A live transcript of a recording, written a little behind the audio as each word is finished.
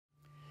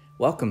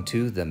Welcome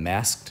to The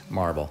Masked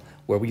Marble,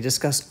 where we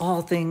discuss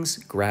all things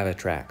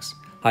Gravitrax.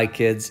 Hi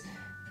kids,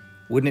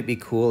 wouldn't it be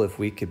cool if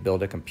we could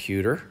build a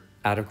computer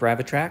out of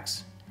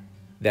Gravitrax?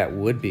 That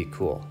would be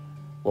cool.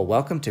 Well,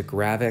 welcome to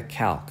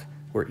GraviCalc,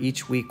 where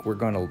each week we're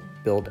going to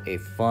build a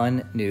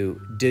fun new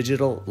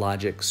digital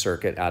logic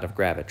circuit out of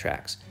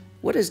Gravitrax.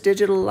 What is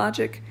digital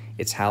logic?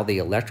 It's how the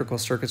electrical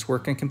circuits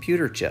work in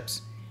computer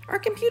chips. Are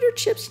computer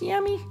chips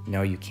yummy?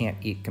 No, you can't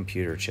eat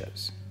computer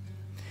chips.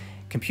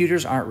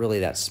 Computers aren't really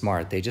that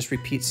smart. They just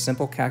repeat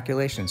simple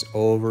calculations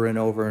over and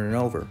over and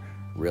over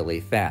really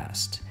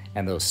fast,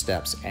 and those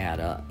steps add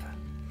up.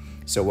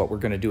 So what we're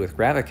going to do with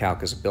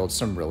GraviCalc is build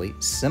some really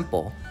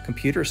simple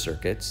computer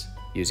circuits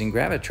using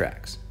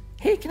Gravitrax.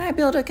 Hey, can I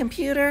build a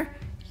computer?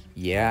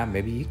 Yeah,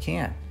 maybe you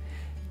can.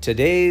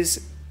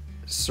 Today's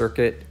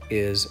circuit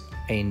is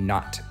a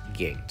NOT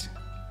gate,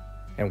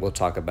 and we'll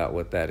talk about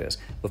what that is.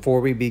 Before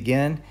we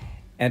begin,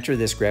 enter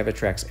this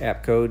Gravitrax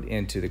app code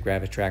into the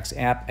Gravitrax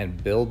app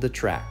and build the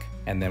track,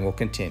 and then we'll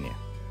continue.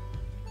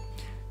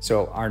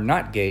 So our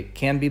NOT gate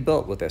can be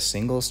built with a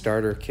single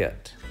starter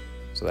kit.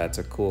 So that's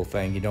a cool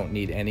thing. You don't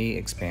need any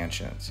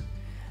expansions.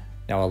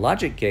 Now a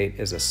logic gate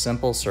is a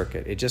simple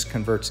circuit. It just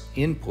converts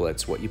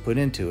inputs, what you put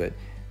into it,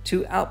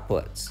 to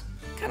outputs,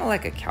 kind of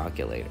like a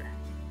calculator.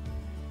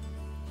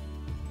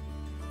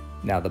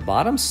 Now the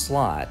bottom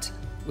slot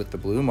with the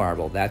blue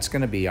marble, that's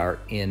going to be our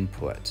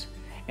input.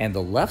 And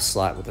the left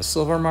slot with the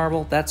silver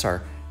marble, that's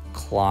our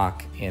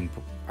clock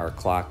input, our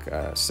clock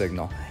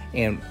signal.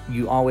 And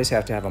you always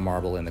have to have a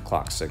marble in the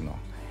clock signal.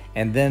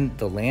 And then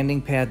the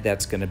landing pad,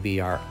 that's going to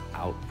be our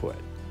output,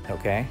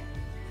 okay?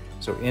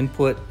 So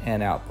input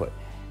and output.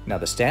 Now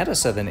the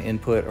status of an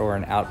input or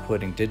an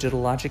output in digital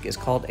logic is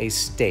called a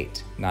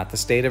state, not the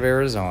state of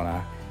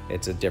Arizona.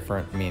 It's a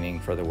different meaning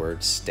for the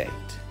word state.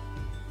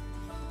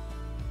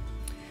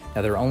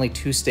 Now there are only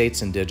two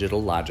states in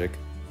digital logic,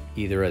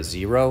 either a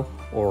 0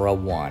 or a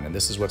 1, and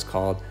this is what's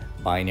called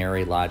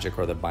binary logic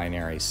or the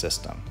binary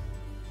system.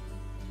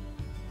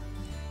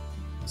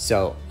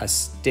 So a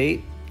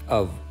state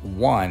of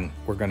 1,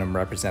 we're going to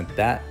represent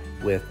that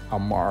with a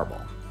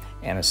marble,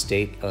 and a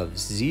state of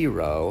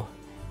 0,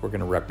 we're going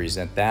to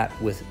represent that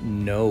with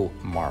no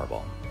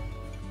marble.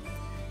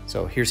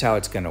 So here's how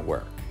it's going to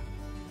work.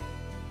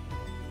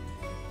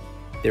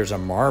 There's a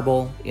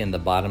marble in the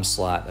bottom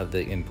slot of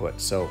the input,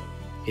 so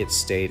its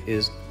state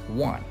is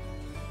 1.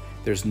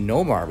 There's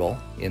no marble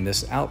in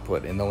this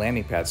output in the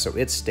landing pad, so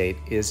its state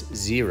is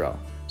 0.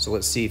 So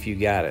let's see if you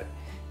got it.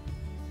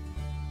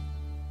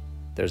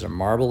 There's a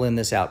marble in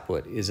this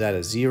output. Is that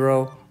a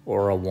 0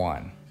 or a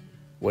 1?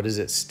 What is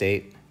its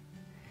state?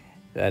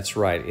 That's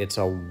right, it's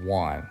a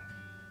 1,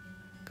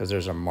 because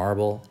there's a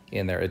marble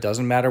in there. It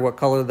doesn't matter what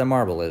color the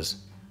marble is.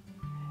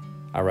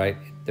 All right,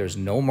 there's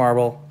no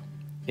marble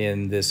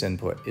in this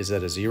input. Is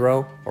that a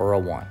 0 or a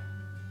 1?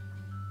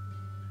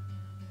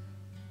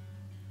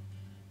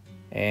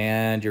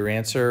 And your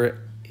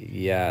answer,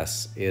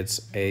 yes,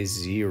 it's a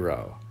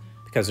 0,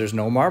 because there's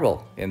no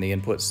marble in the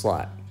input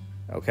slot,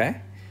 okay?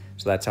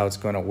 So that's how it's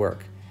going to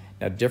work.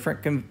 Now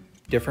different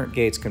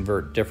gates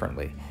convert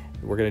differently.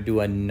 We're going to do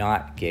a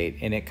NOT gate,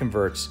 and it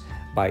converts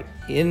by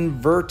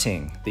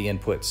inverting the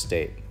input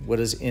state. What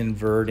does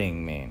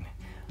inverting mean?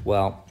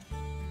 Well,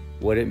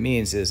 what it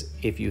means is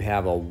if you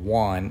have a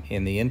 1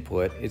 in the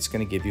input, it's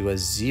going to give you a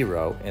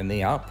 0 in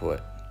the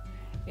output.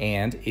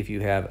 And if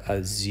you have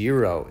a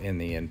 0 in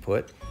the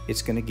input,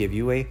 it's going to give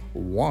you a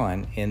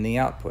 1 in the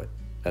output.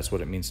 That's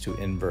what it means to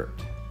invert.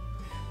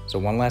 So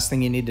one last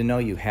thing you need to know,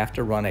 you have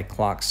to run a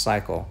clock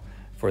cycle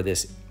for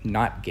this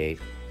NOT gate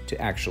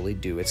to actually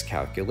do its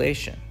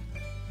calculation.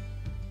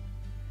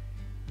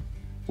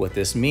 What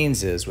this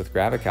means is with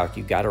GraviCalc,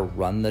 you got to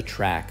run the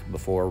track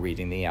before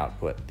reading the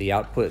output. The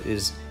output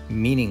is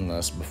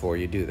meaningless before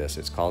you do this.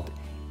 It's called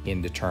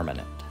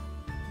indeterminate.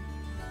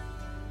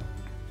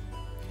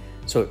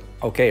 So,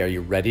 okay, are you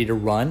ready to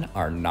run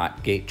our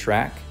NOT gate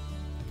track?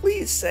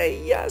 Please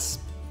say yes.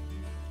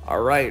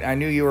 All right, I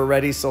knew you were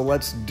ready, so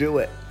let's do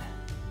it.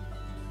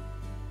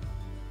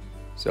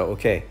 So,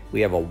 okay,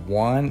 we have a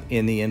 1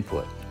 in the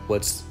input.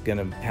 What's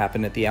gonna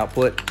happen at the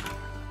output?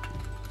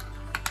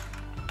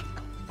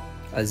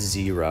 A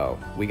 0.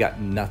 We got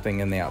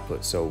nothing in the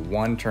output, so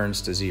 1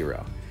 turns to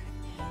 0.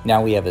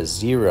 Now we have a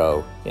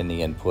 0 in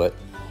the input,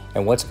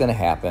 and what's gonna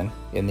happen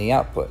in the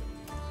output?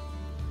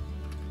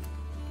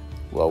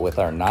 Well, with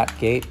our NOT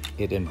gate,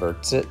 it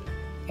inverts it,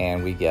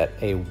 and we get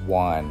a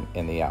 1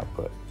 in the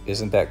output.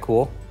 Isn't that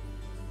cool?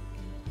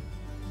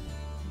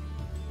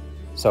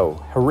 So,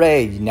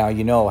 hooray, now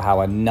you know how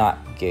a NOT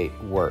gate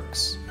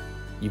works.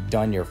 You've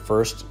done your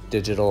first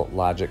digital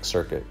logic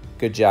circuit.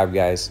 Good job,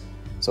 guys.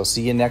 So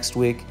see you next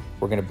week.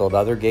 We're going to build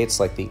other gates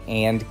like the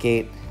AND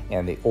gate,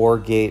 and the OR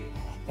gate,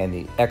 and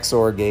the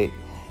XOR gate,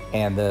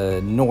 and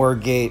the NOR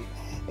gate,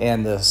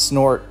 and the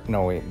snort.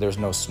 No, wait, there's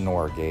no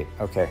snore gate.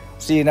 Okay,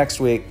 see you next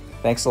week.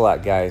 Thanks a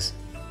lot, guys.